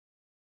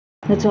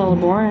Natalia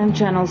Bryant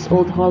channels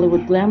old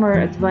Hollywood glamour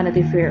at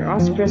Vanity Fair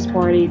Oscars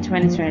Party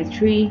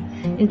 2023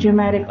 in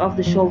dramatic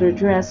off-the-shoulder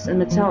dress and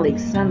metallic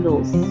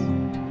sandals.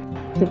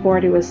 The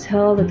party was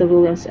held at the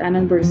Williams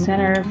Annenberg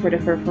Center for the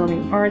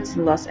Performing Arts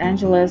in Los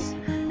Angeles,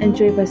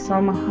 enjoyed by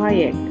Salma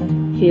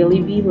Hayek, Hailey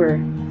Bieber,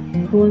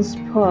 Kunz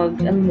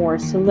Pug, and more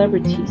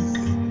celebrities.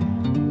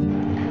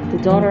 The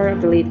daughter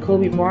of the late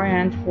Kobe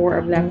Bryant wore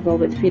a black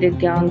velvet fitted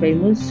gown by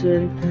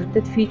Monsoon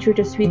that featured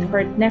a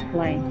sweetheart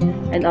neckline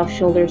and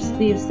off-shoulder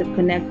sleeves that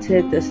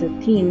connected the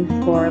sateen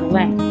floor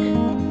length.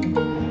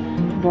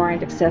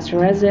 Bryant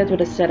accessorized it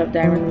with a set of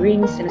diamond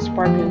rings and a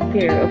sparkling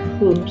pair of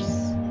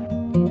hoops.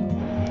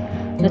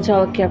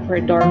 Natalia kept her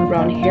dark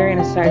brown hair in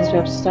a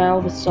side-swept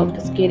style with soft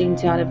cascading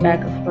down the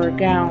back of her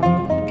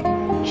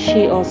gown.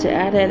 She also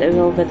added a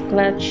velvet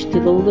clutch to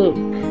the look.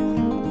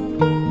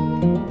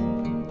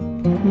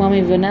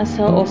 Mommy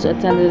Vanessa also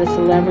attended a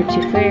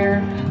celebrity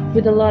fair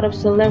with a lot of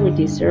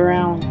celebrities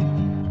around.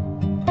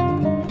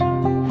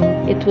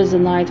 It was a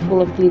night full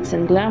of glitz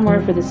and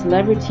glamour for the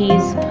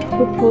celebrities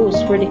who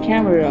posed for the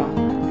camera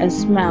and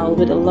smiled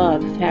with a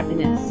lot of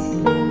happiness.